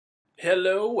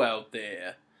Hello out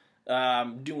there.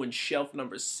 Doing shelf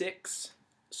number 6,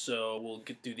 so we'll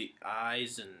get through the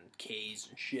I's and K's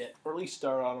and shit, or at least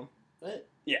start on them.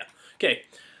 Yeah. Okay.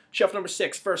 Shelf number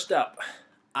 6. First up,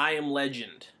 I Am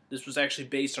Legend. This was actually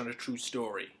based on a true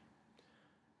story.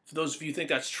 For those of you who think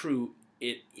that's true,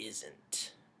 it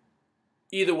isn't.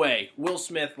 Either way, Will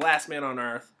Smith, last man on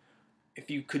Earth. If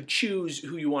you could choose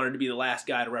who you wanted to be the last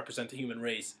guy to represent the human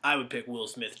race, I would pick Will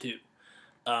Smith too.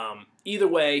 Either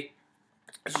way,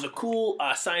 this is a cool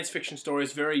science fiction story.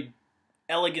 It's very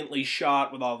elegantly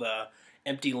shot with all the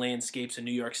empty landscapes in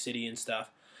New York City and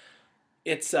stuff.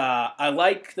 It's I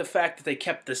like the fact that they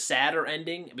kept the sadder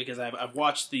ending because I've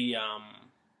watched the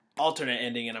alternate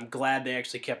ending and I'm glad they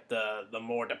actually kept the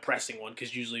more depressing one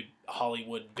because usually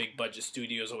Hollywood big budget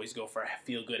studios always go for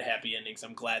feel good happy endings.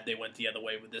 I'm glad they went the other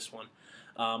way with this one.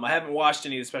 I haven't watched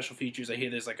any of the special features. I hear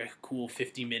there's like a cool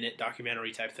 50-minute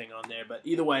documentary type thing on there, but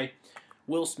either way,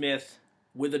 Will Smith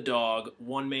with a dog,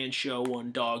 one-man show,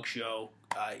 one dog show.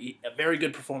 A very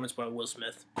good performance by Will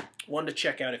Smith. One to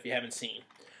check out if you haven't seen.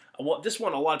 This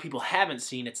one a lot of people haven't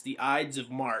seen. It's The Ides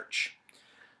of March.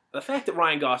 The fact that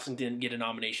Ryan Gosling didn't get a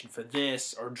nomination for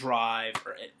this or Drive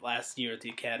or last year at the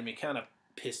Academy kind of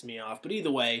pissed me off. But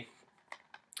either way,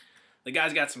 the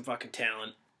guy's got some fucking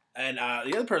talent. And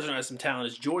the other person who has some talent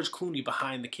is George Clooney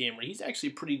behind the camera. He's actually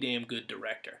a pretty damn good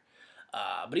director.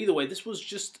 But either way, this was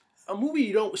just a movie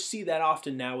you don't see that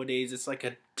often nowadays. It's like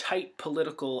a tight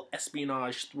political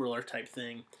espionage thriller type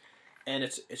thing, and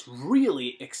it's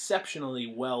really exceptionally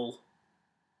well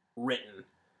written.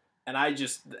 And I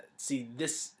just see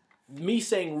this, me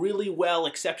saying really well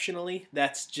exceptionally,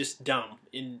 that's just dumb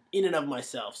in and of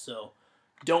myself. So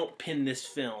don't pin this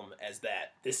film as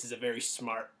that. This is a very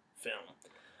smart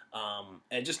film,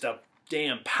 and just a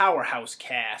damn powerhouse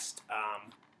cast.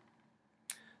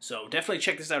 So definitely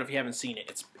check this out if you haven't seen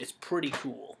it. It's pretty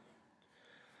cool.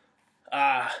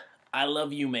 I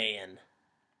Love You Man.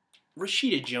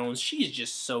 Rashida Jones, she's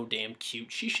just so damn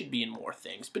cute. She should be in more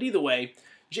things. But either way,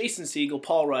 Jason Segel,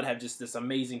 Paul Rudd have just this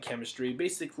amazing chemistry.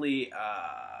 Basically,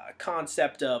 a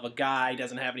concept of a guy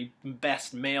doesn't have any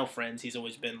best male friends. He's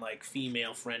always been like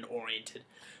female friend oriented.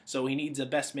 So he needs a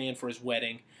best man for his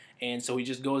wedding. And so he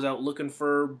just goes out looking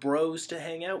for bros to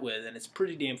hang out with. And it's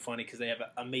pretty damn funny because they have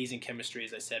amazing chemistry,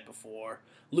 as I said before.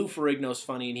 Lou Ferrigno's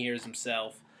funny in here as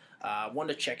himself. One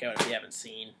to check out if you haven't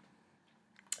seen.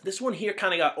 This one here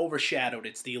kind of got overshadowed.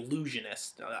 It's The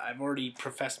Illusionist. I've already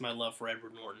professed my love for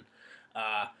Edward Norton.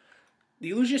 The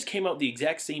Illusionist came out the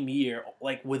exact same year,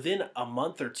 like within a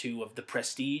month or two of The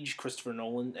Prestige, Christopher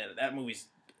Nolan. And that movie's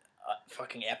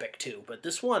fucking epic too, but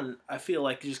this one I feel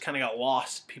like just kind of got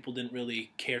lost. People didn't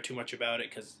really care too much about it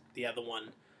because the other one,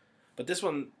 but this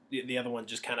one, the other one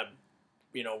just kind of,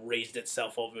 raised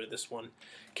itself over this one,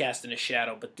 cast in a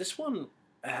shadow. But this one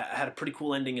had a pretty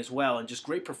cool ending as well, and just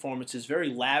great performances, very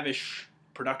lavish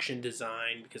production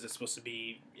design because it's supposed to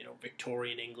be,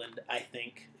 Victorian England. I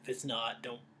think if it's not,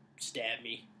 don't stab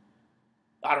me.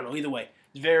 I don't know. Either way,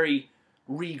 it's very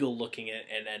regal looking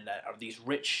and are these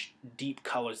rich, deep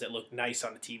colors that look nice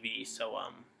on the TV. So,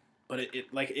 but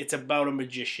it's about a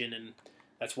magician, and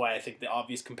that's why I think the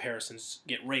obvious comparisons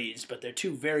get raised. But they're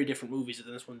two very different movies,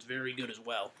 and this one's very good as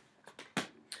well. A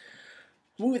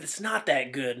movie that's not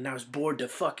that good, and I was bored to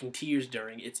fucking tears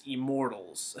during. It's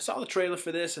Immortals. I saw the trailer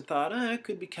for this and thought, it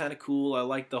could be kind of cool. I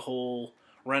like the whole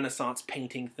Renaissance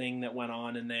painting thing that went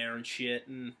on in there and shit,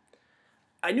 and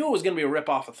I knew it was going to be a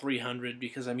rip-off of 300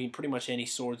 because, pretty much any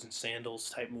swords and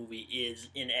sandals type movie is,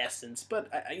 in essence.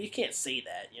 But you can't say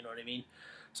that, you know what I mean?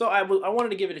 So I wanted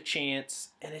to give it a chance,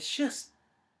 and it's just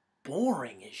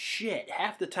boring as shit.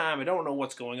 Half the time, I don't know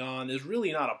what's going on. There's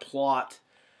really not a plot.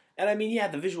 And, yeah,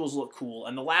 the visuals look cool.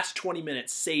 And the last 20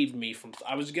 minutes saved me from...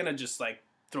 I was going to just,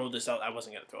 throw this out. I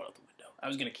wasn't going to throw it out the window. I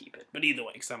was going to keep it. But either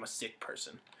way, because I'm a sick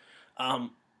person.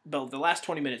 But the last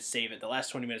 20 minutes save it. The last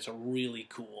 20 minutes are really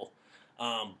cool.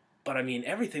 But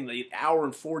everything, the hour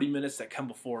and 40 minutes that come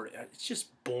before it, it's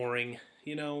just boring,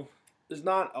 There's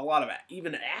not a lot of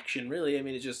even action, really.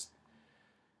 It's just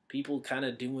people kind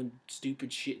of doing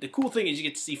stupid shit. The cool thing is you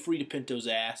get to see Frida Pinto's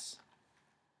ass.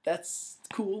 That's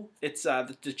cool. It's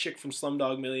the chick from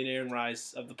Slumdog Millionaire and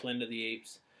Rise of the Planet of the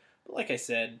Apes. But like I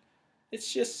said,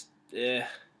 it's just,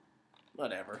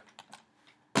 whatever.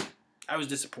 I was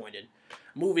disappointed.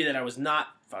 Movie that I was not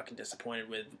fucking disappointed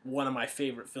with, one of my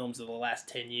favorite films of the last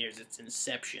 10 years, it's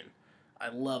Inception. I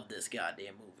love this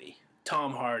goddamn movie.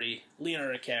 Tom Hardy,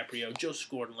 Leonardo DiCaprio, Joseph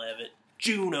Gordon-Levitt,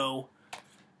 Juno.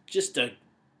 Just a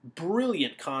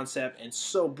brilliant concept and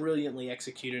so brilliantly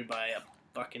executed by a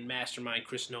fucking mastermind,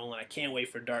 Chris Nolan. I can't wait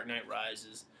for Dark Knight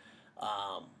Rises.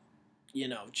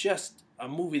 Just a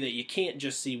movie that you can't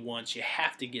just see once. You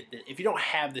have to get this. If you don't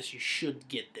have this, you should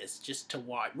get this just to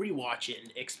rewatch it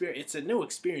and experience. It's a new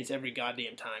experience every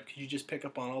goddamn time because you just pick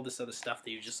up on all this other stuff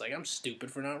that you're just like, I'm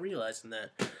stupid for not realizing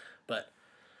that. But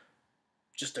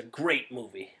just a great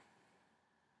movie.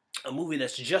 A movie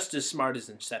that's just as smart as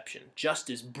Inception, just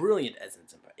as brilliant as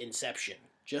Inception,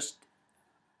 just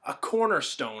a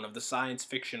cornerstone of the science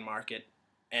fiction market,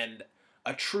 and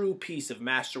a true piece of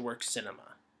masterwork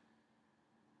cinema.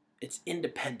 It's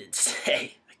Independence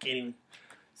Day. I can't even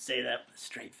say that with a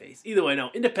straight face. Either way, no.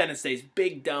 Independence Day is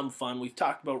big, dumb fun. We've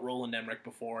talked about Roland Emmerich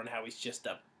before and how he's just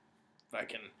a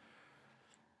fucking...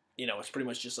 You know, it's pretty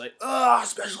much just like,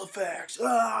 special effects,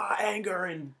 anger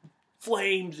and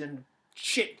flames and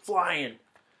shit flying.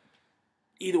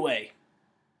 Either way,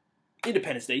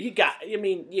 Independence Day, you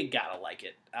gotta like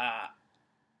it.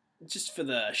 Just for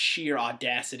the sheer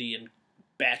audacity and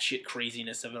batshit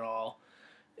craziness of it all.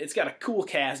 It's got a cool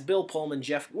cast. Bill Pullman,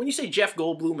 when you say Jeff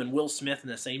Goldblum and Will Smith in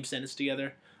the same sentence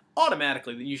together,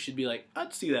 automatically you should be like,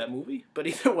 I'd see that movie. But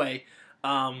either way,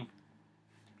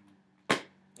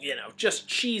 you know, just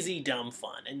cheesy, dumb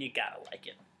fun, and you gotta like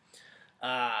it.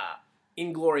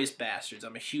 Inglourious Bastards.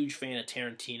 I'm a huge fan of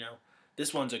Tarantino.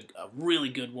 This one's a really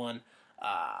good one.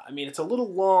 I mean, it's a little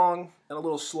long and a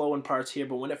little slow in parts here,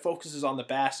 but when it focuses on the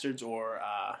bastards or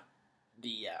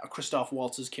Christoph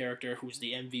Waltz's character, who's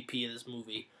the MVP of this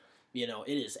movie, you know,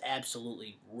 it is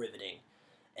absolutely riveting.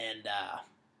 And,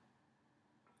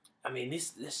 I mean,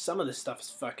 some of this stuff is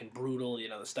fucking brutal. You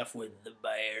know, the stuff with the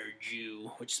Bear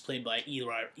Jew, which is played by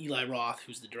Eli Roth,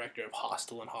 who's the director of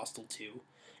Hostel and Hostel 2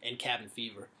 and Cabin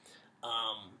Fever.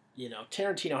 You know,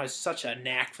 Tarantino has such a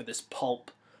knack for this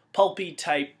pulpy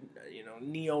type, you know,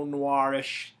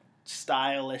 neo-noirish,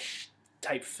 stylish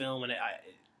type film, and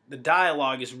the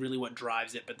dialogue is really what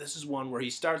drives it. But this is one where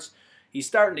he's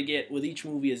starting to get, with each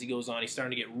movie as he goes on, he's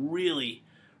starting to get really,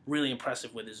 really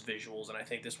impressive with his visuals, and I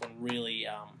think this one really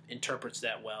interprets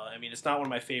that well. I mean, it's not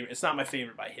my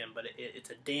favorite by him, but it's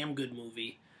a damn good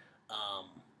movie.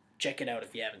 Check it out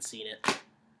if you haven't seen it.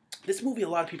 This movie a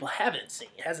lot of people hasn't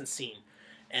seen,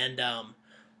 and I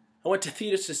went to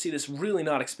theaters to see this really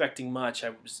not expecting much. I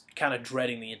was kind of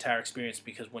dreading the entire experience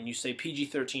because when you say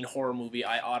PG-13 horror movie,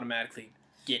 I automatically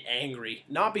get angry.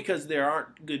 Not because there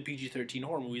aren't good PG-13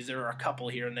 horror movies. There are a couple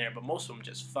here and there, but most of them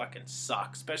just fucking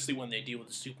suck, especially when they deal with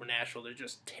the supernatural. They're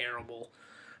just terrible.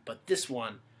 But this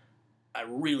one, I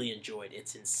really enjoyed.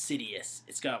 It's insidious.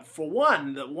 It's got, for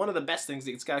one of the best things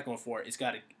it's got going for it, it's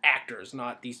got actors,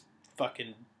 not these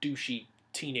fucking douchey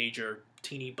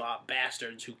teeny bop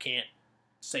bastards who can't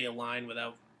say a line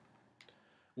without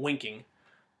winking.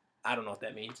 I don't know what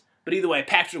that means. But either way,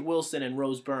 Patrick Wilson and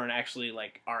Rose Byrne actually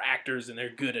are actors, and they're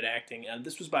good at acting.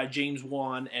 This was by James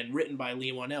Wan and written by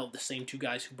Lee Whannell, the same two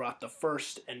guys who brought the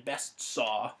first and best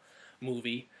Saw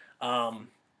movie. And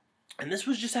this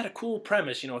was just had a cool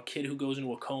premise, you know, a kid who goes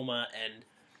into a coma and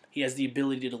he has the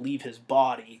ability to leave his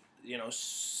body, you know,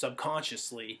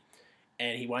 subconsciously,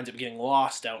 and he winds up getting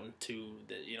lost out into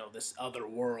this other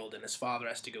world, and his father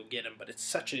has to go get him. But it's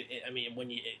such when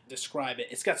you describe it,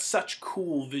 it's got such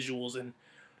cool visuals and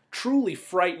truly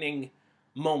frightening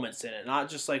moments in it. Not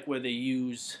just like where they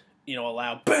use,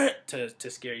 allow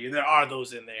to scare you. There are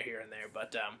those in there here and there,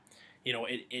 but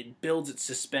it builds its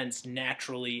suspense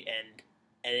naturally and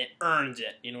it earns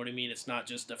it. You know what I mean? It's not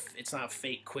just it's not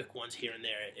fake quick ones here and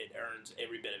there. It earns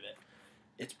every bit of it.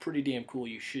 It's pretty damn cool.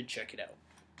 You should check it out.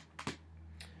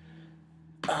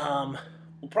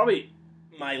 Probably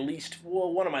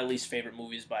one of my least favorite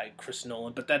movies by Chris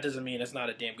Nolan, but that doesn't mean it's not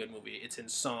a damn good movie. It's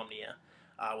Insomnia,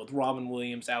 with Robin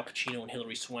Williams, Al Pacino, and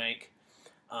Hilary Swank.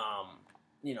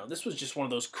 This was just one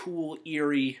of those cool,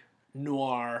 eerie,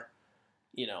 noir,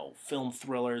 film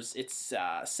thrillers. It's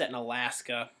set in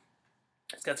Alaska.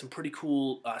 It's got some pretty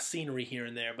cool scenery here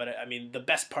and there, but the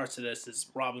best parts of this is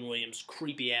Robin Williams'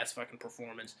 creepy-ass fucking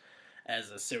performance as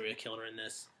a serial killer in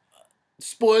this.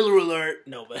 Spoiler alert!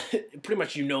 No, but pretty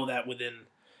much that within,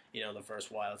 the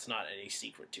first while. It's not any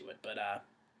secret to it, but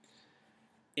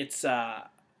it's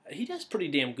he does pretty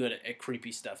damn good at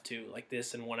creepy stuff too, like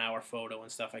this and 1 Hour Photo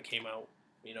and stuff. I came out,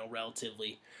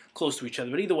 relatively close to each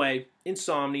other, but either way,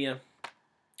 Insomnia,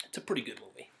 it's a pretty good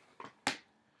movie.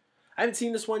 I haven't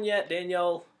seen this one yet.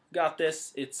 Danielle got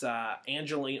this. It's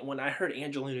Angelina. When I heard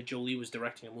Angelina Jolie was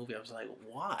directing a movie, I was like,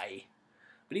 why?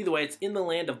 But either way, it's In the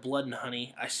Land of Blood and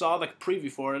Honey. I saw the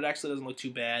preview for it. It actually doesn't look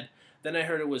too bad. Then I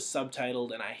heard it was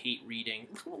subtitled, and I hate reading.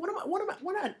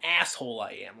 What an asshole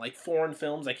I am. Like foreign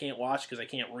films I can't watch because I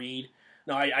can't read.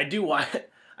 No, I do watch.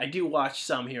 I do watch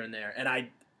some here and there, and I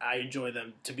enjoy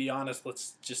them. To be honest,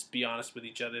 let's just be honest with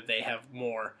each other. They have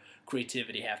more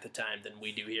creativity half the time than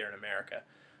we do here in America.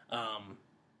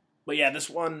 But yeah, this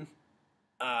one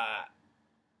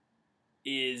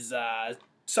is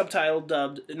subtitled,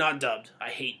 dubbed, not dubbed. I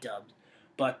hate dubbed,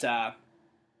 but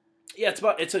yeah,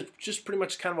 just pretty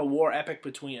much kind of a war epic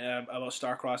between about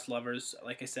star-crossed lovers.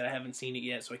 Like I said, I haven't seen it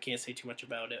yet, so I can't say too much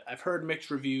about it. I've heard mixed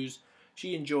reviews.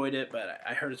 She enjoyed it, but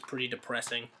I heard it's pretty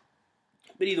depressing.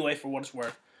 But either way, for what it's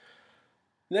worth.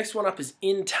 The next one up is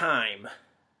In Time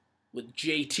with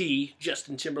JT,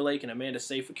 Justin Timberlake, and Amanda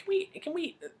Seyfried.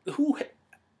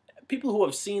 People who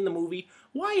have seen the movie,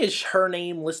 why is her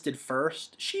name listed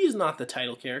first? She is not the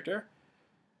title character.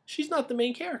 She's not the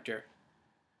main character.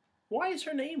 Why is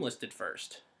her name listed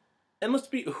first? And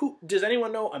does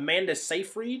anyone know Amanda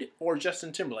Seyfried or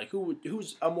Justin Timberlake?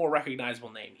 Who's a more recognizable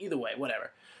name? Either way,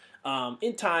 whatever.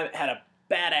 In Time had a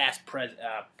badass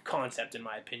concept, in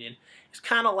my opinion. It's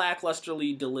kind of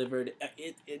lacklusterly delivered.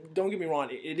 Don't get me wrong,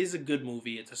 it is a good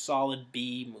movie. It's a solid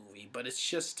B movie, but it's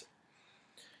just,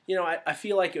 I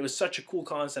feel like it was such a cool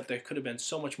concept. There could have been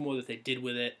so much more that they did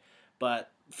with it,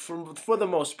 but for the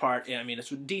most part, yeah, I mean, it's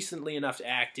decently enough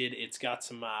acted. It's got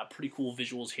some pretty cool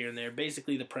visuals here and there.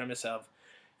 Basically, the premise of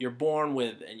you're born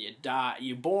with and you die.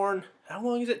 You're born, how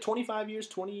long is it? 25 years?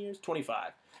 20 years?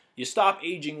 25. You stop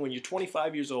aging when you're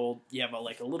 25 years old. You have a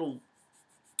little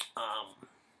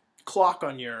clock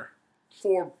on your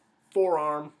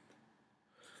forearm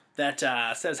that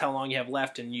says how long you have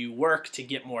left, and you work to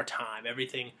get more time.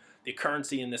 Everything, the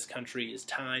currency in this country is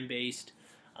time-based.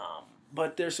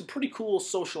 But there's some pretty cool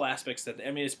social aspects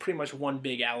it's pretty much one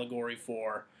big allegory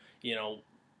for,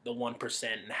 the 1%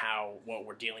 and what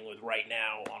we're dealing with right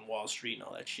now on Wall Street and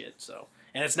all that shit. So,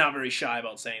 and it's not very shy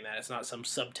about saying that. It's not some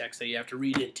subtext that you have to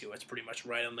read into. It's pretty much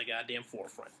right on the goddamn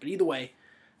forefront. But either way,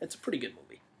 it's a pretty good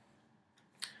movie.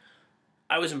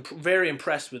 I was very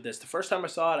impressed with this. The first time I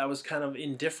saw it, I was kind of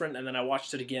indifferent, and then I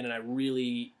watched it again, and I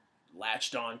really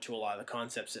latched on to a lot of the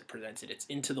concepts it presented. It's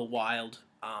Into the Wild.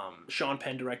 Sean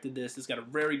Penn directed this. It's got a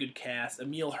very good cast.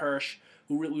 Emile Hirsch,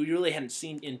 who we really hadn't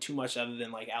seen in too much other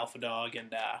than like Alpha Dog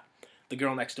and The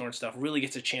Girl Next Door and stuff, really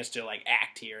gets a chance to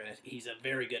act here, and he's a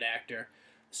very good actor.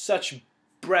 Such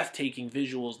breathtaking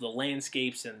visuals, the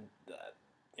landscapes and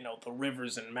the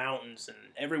rivers and mountains, and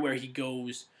everywhere he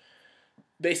goes.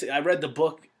 Basically, I read the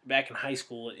book back in high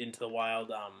school, Into the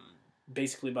Wild,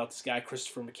 basically about this guy,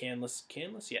 Christopher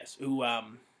McCandless, yes, who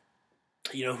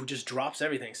who just drops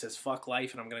everything, says fuck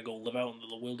life, and I'm gonna go live out in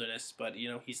the wilderness. But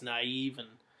he's naive, and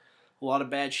a lot of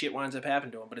bad shit winds up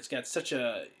happening to him. But it's got such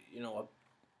a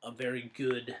very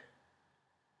good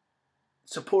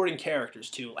supporting characters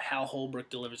too. Hal Holbrook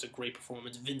delivers a great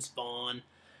performance. Vince Vaughn,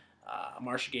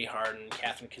 Marcia Gay Harden,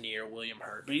 Catherine Kinnear, William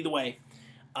Hurt. But either way,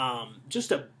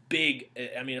 just a big.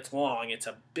 It's long. It's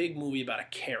a big movie about a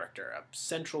character, a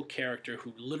central character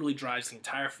who literally drives the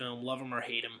entire film. Love him or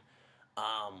hate him.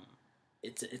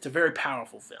 It's a very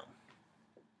powerful film.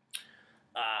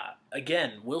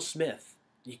 Again, Will Smith,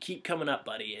 you keep coming up,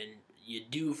 buddy, and you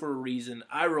do for a reason.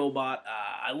 I, Robot,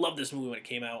 I loved this movie when it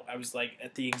came out. I was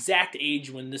at the exact age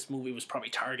when this movie was probably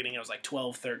targeting. I was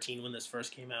 12, 13 when this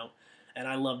first came out, and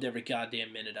I loved every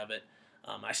goddamn minute of it.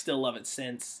 I still love it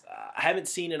since. I haven't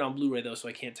seen it on Blu Ray, though, so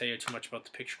I can't tell you too much about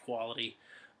the picture quality,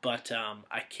 but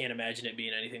I can't imagine it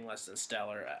being anything less than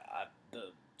stellar.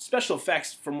 The special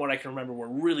effects, from what I can remember, were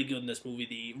really good in this movie.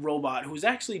 The robot, who was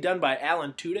actually done by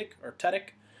Alan Tudyk,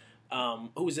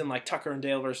 who was in Tucker and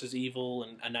Dale vs. Evil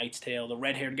and A Knight's Tale, the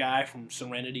red-haired guy from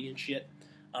Serenity and shit.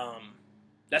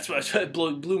 That's what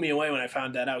blew me away when I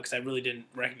found that out, because I really didn't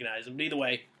recognize him. But either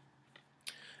way,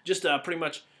 just pretty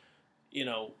much,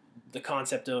 the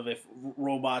concept of if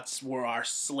robots were our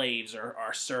slaves or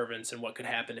our servants, and what could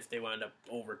happen if they wound up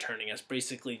overturning us.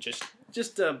 Basically, just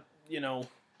a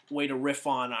way to riff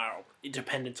on our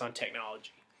dependence on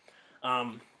technology.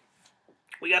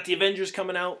 We got the Avengers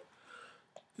coming out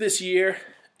this year.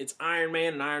 It's Iron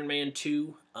Man and Iron Man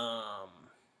 2.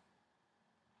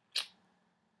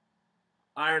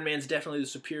 Iron Man's definitely the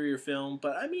superior film,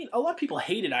 but a lot of people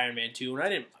hated Iron Man 2, and I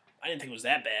didn't think it was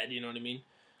that bad, you know what I mean?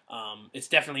 It's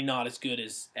definitely not as good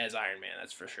as Iron Man,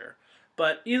 that's for sure.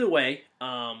 But either way,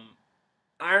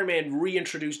 Iron Man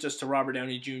reintroduced us to Robert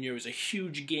Downey Jr. It was a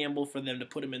huge gamble for them to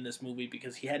put him in this movie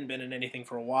because he hadn't been in anything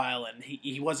for a while, and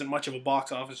he wasn't much of a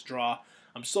box office draw.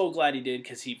 I'm so glad he did,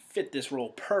 because he fit this role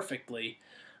perfectly.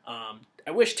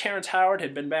 I wish Terrence Howard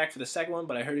had been back for the second one,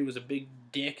 but I heard he was a big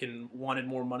dick and wanted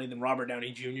more money than Robert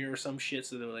Downey Jr. or some shit,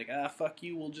 so they were like, fuck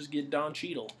you, we'll just get Don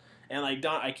Cheadle. And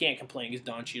I can't complain, because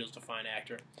Don Cheadle's a fine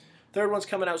actor. Third one's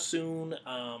coming out soon.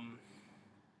 I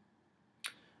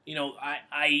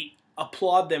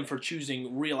applaud them for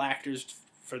choosing real actors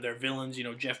for their villains.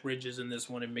 Jeff Bridges in this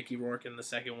one and Mickey Rourke in the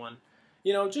second one.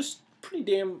 Just pretty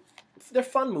damn they're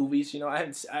fun movies. You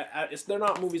know, they're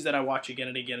not movies that I watch again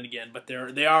and again and again, but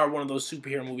they are one of those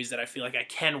superhero movies that I feel like I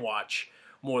can watch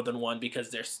more than one because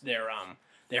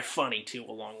they're funny too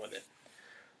along with it.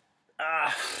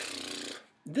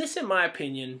 This, in my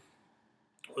opinion,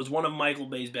 was one of Michael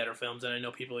Bay's better films, and I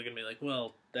know people are gonna be like,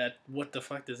 "Well, what the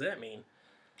fuck does that mean?"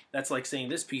 That's like saying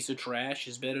this piece of trash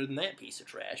is better than that piece of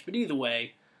trash. But either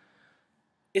way,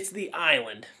 it's The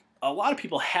Island. A lot of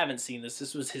people haven't seen this.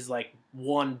 This was his like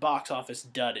one box office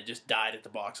dud. It just died at the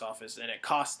box office, and it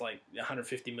cost like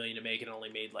 $150 million to make, and only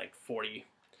made like 40.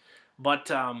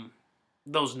 But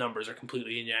those numbers are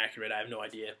completely inaccurate. I have no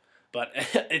idea, but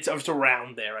it's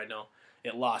around there. I know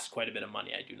it lost quite a bit of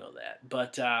money. I do know that,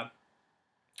 but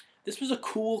this was a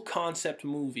cool concept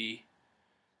movie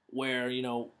where, you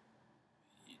know,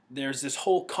 there's this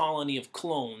whole colony of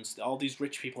clones. All these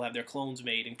rich people have their clones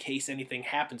made in case anything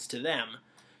happens to them.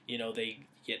 You know, they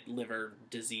get liver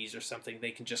disease or something,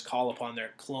 they can just call upon their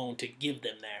clone to give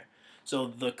them there. So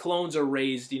the clones are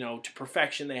raised, you know, to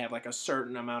perfection. They have like a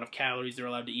certain amount of calories they're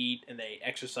allowed to eat, and they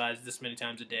exercise this many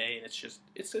times a day, and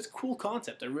it's this cool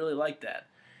concept. I really like that.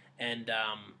 And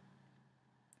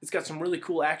it's got some really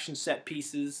cool action set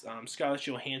pieces. Scarlett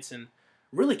Johansson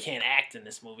really can't act in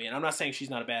this movie, and I'm not saying she's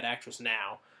not a bad actress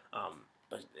now,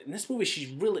 but in this movie she's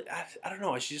really, I don't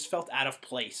know, she just felt out of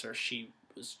place, or she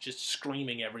was just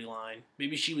screaming every line.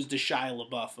 Maybe she was the Shia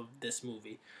LaBeouf of this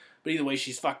movie. But either way,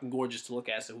 she's fucking gorgeous to look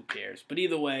at, so who cares? But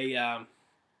either way, out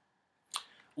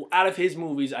of his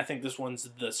movies, I think this one's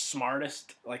the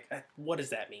smartest. Like, what does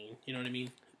that mean? You know what I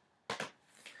mean?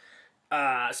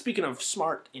 Speaking of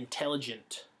smart,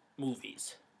 intelligent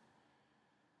movies,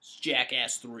 it's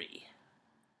Jackass 3.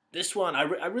 This one, I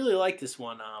really like this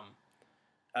one.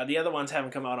 The other ones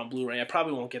haven't come out on Blu Ray. I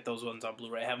probably won't get those ones on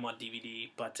Blu Ray. I have them on DVD.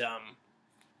 But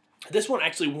this one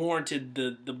actually warranted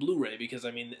the Blu Ray because,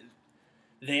 I mean,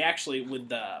 they actually, with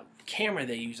the camera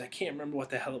they use, I can't remember what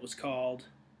the hell it was called.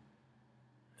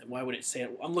 Why would it say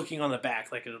it? I'm looking on the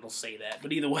back like it'll say that.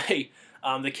 But either way,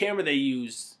 the camera they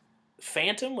use,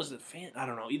 Phantom, was it Phantom? I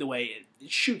don't know. Either way, it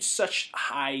shoots such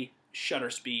high shutter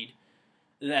speed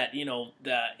that, you know,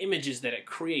 the images that it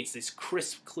creates, these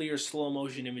crisp, clear, slow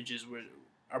motion images,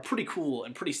 are pretty cool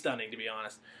and pretty stunning, to be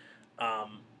honest.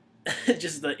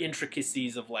 Just the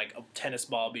intricacies of like a tennis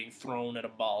ball being thrown at a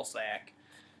ball sack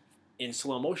in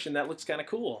slow motion, that looks kind of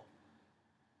cool.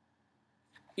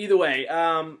 Either way,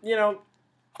 you know,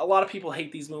 a lot of people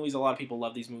hate these movies. A lot of people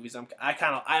love these movies.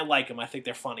 I like them. I think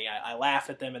they're funny. I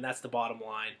laugh at them, and that's the bottom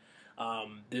line.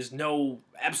 There's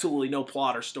absolutely no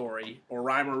plot or story or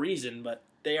rhyme or reason, but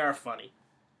they are funny.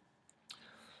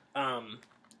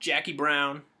 Jackie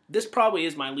Brown. This probably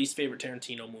is my least favorite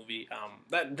Tarantino movie.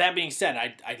 That being said,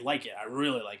 I like it. I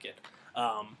really like it.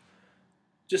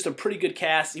 Just a pretty good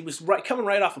cast. He was coming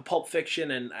right off of Pulp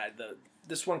Fiction, and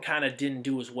this one kind of didn't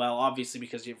do as well, obviously,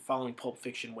 because you're following Pulp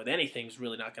Fiction with anything is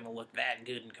really not going to look that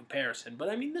good in comparison. But,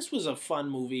 I mean, this was a fun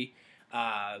movie.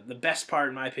 The best part,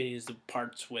 in my opinion, is the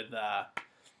parts with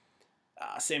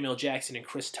Samuel Jackson and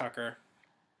Chris Tucker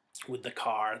with the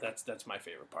car. That's my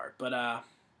favorite part. But,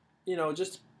 you know,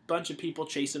 just a bunch of people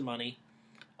chasing money.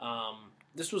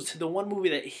 This was the one movie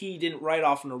that he didn't write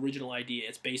off an original idea.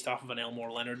 It's based off of an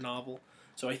Elmore Leonard novel.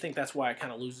 So I think that's why it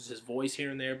kind of loses his voice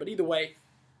here and there. But either way,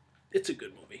 it's a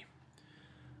good movie.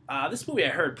 This movie I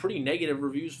heard pretty negative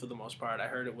reviews for the most part. I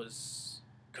heard it was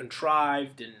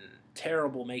contrived and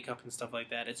terrible makeup and stuff like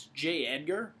that. It's J.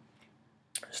 Edgar,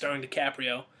 starring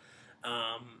DiCaprio.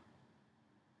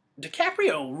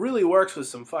 DiCaprio really works with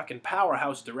some fucking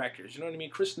powerhouse directors. You know what I mean?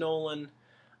 Chris Nolan,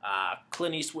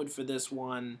 Clint Eastwood for this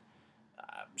one,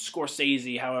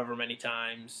 Scorsese however many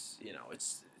times. You know,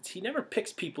 he never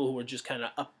picks people who are just kind of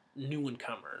up and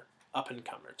comer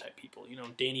type people. You know,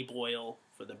 Danny Boyle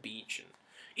for The Beach. And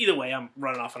either way, I'm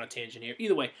running off on a tangent here.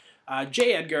 Either way,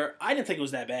 J. Edgar, I didn't think it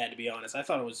was that bad, to be honest. I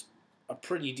thought it was a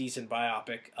pretty decent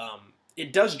biopic.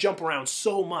 It does jump around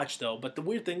so much, though. But the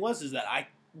weird thing is that I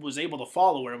was able to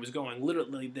follow where it was going.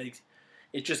 Literally,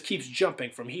 it just keeps jumping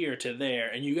from here to there,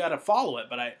 and you got to follow it.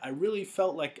 But I really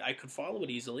felt like I could follow it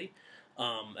easily.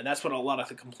 And that's what a lot of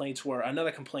the complaints were.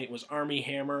 Another complaint was Armie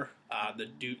Hammer, the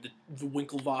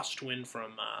Winklevoss twin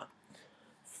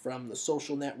from The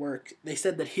Social Network. They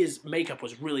said that his makeup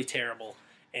was really terrible,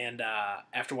 and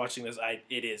after watching this,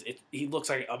 he looks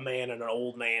like a man in an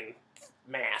old man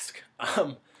mask.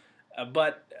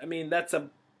 But I mean, that's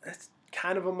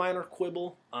kind of a minor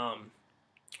quibble.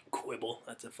 Quibble,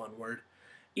 that's a fun word.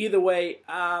 Either way,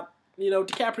 you know,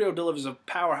 DiCaprio delivers a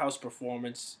powerhouse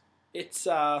performance. It's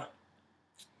a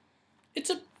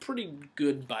pretty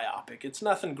good biopic. It's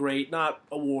nothing great, not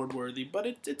award-worthy, but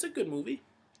it's a good movie.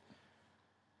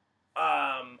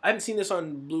 I haven't seen this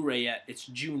on Blu Ray yet. It's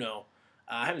Juno.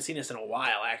 I haven't seen this in a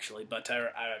while, actually, but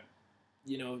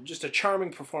just a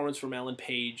charming performance from Ellen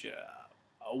Page.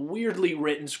 A weirdly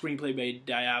written screenplay by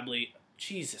Diablo.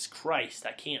 Jesus Christ,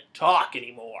 I can't talk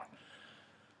anymore.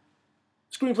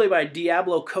 Screenplay by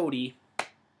Diablo Cody.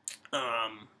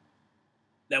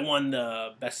 That won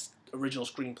the best original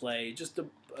screenplay. Just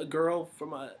a girl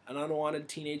from an unwanted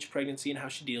teenage pregnancy and how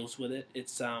she deals with it.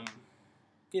 It's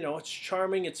it's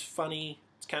charming. It's funny.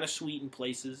 It's kind of sweet in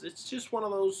places. It's just one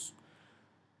of those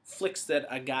flicks that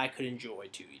a guy could enjoy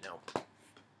too.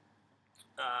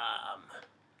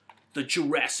 The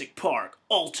Jurassic Park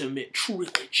Ultimate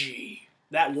Trilogy.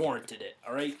 That warranted it,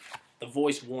 alright? The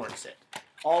voice warrants it.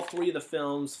 All three of the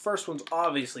films. First one's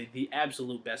obviously the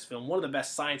absolute best film. One of the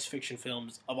best science fiction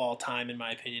films of all time, in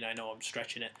my opinion. I know I'm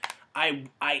stretching it.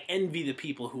 I envy the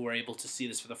people who were able to see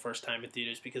this for the first time in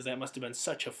theaters, because that must have been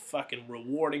such a fucking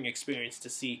rewarding experience to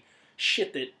see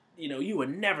shit that, you had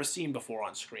never seen before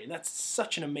on screen. That's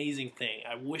such an amazing thing.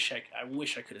 I wish I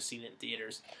could have seen it in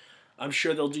theaters. I'm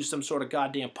sure they'll do some sort of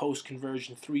goddamn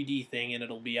post-conversion 3D thing, and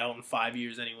it'll be out in 5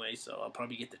 years anyway, so I'll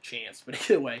probably get the chance. But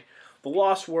either way, The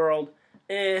Lost World,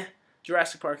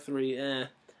 Jurassic Park 3,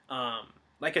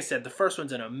 like I said, the first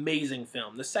one's an amazing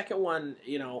film. The second one,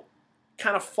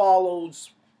 kind of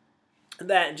follows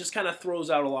that and just kind of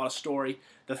throws out a lot of story.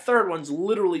 The third one's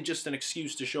literally just an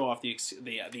excuse to show off the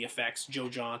effects. Joe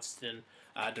Johnston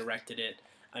directed it.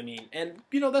 I mean, and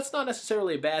that's not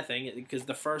necessarily a bad thing, because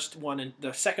the first one and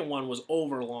the second one was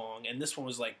over long, and this one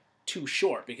was like too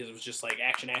short because it was just like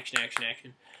action, action, action,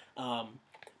 action.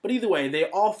 But either way,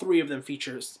 all three of them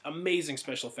feature amazing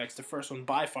special effects. The first one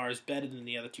by far is better than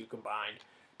the other two combined.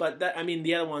 But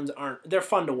the other ones aren't. They're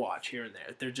fun to watch here and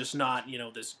there. They're just not,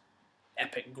 this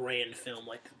epic grand film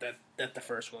like that the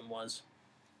first one was.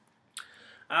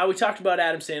 We talked about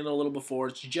Adam Sandler a little before.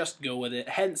 It's Just Go With It.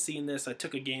 I hadn't seen this. I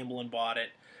took a gamble and bought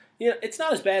it. It's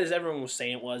not as bad as everyone was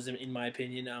saying it was, in my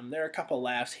opinion. There are a couple of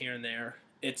laughs here and there.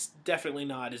 It's definitely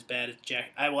not as bad as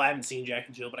Jack. I haven't seen Jack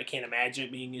and Jill, but I can't imagine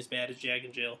it being as bad as Jack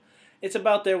and Jill. It's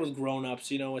about there with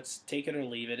grown-ups. It's take it or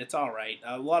leave it. It's all right.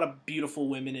 A lot of beautiful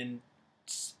women in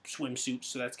swimsuits,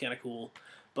 so that's kind of cool.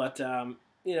 But and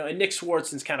Nick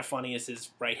Swartzen's kind of funny as his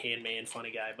right-hand man,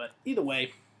 funny guy. But either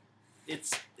way,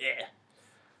 it's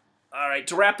All right,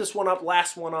 to wrap this one up,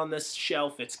 last one on this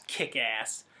shelf, it's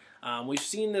Kick-Ass. We've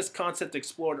seen this concept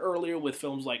explored earlier with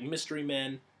films like Mystery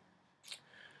Men,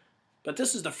 but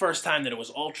this is the first time that it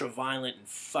was ultra-violent and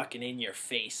fucking in your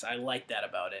face. I like that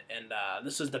about it, and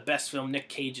this is the best film Nick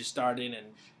Cage has starred in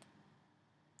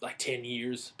like 10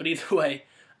 years. But either way,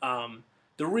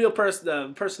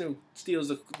 the person who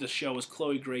steals the show is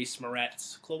Chloe Grace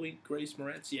Moretz. Chloe Grace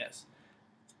Moretz, yes.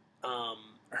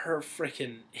 Her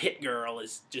freaking hit girl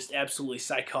is just absolutely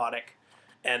psychotic.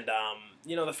 And,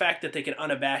 the fact that they can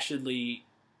unabashedly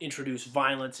introduce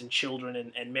violence in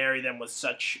children and marry them with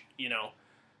such,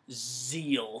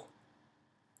 zeal,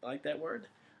 I like that word,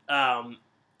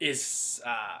 is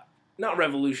not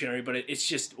revolutionary, but it's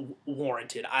just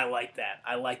warranted. I like that.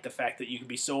 I like the fact that you can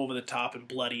be so over the top and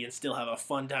bloody and still have a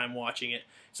fun time watching it.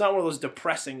 It's not one of those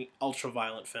depressing,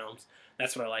 ultra-violent films.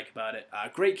 That's what I like about it.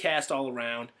 Great cast all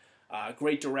around.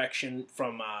 Great direction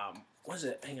from, what is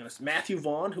it? Hang on. It's Matthew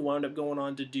Vaughn, who wound up going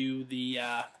on to do the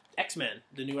X-Men,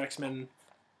 the new X-Men.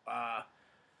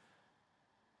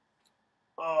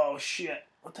 Oh, shit.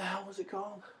 What the hell was it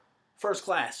called? First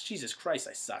Class. Jesus Christ,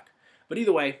 I suck. But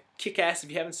either way, Kick-Ass.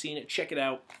 If you haven't seen it, check it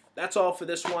out. That's all for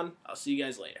this one. I'll see you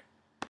guys later.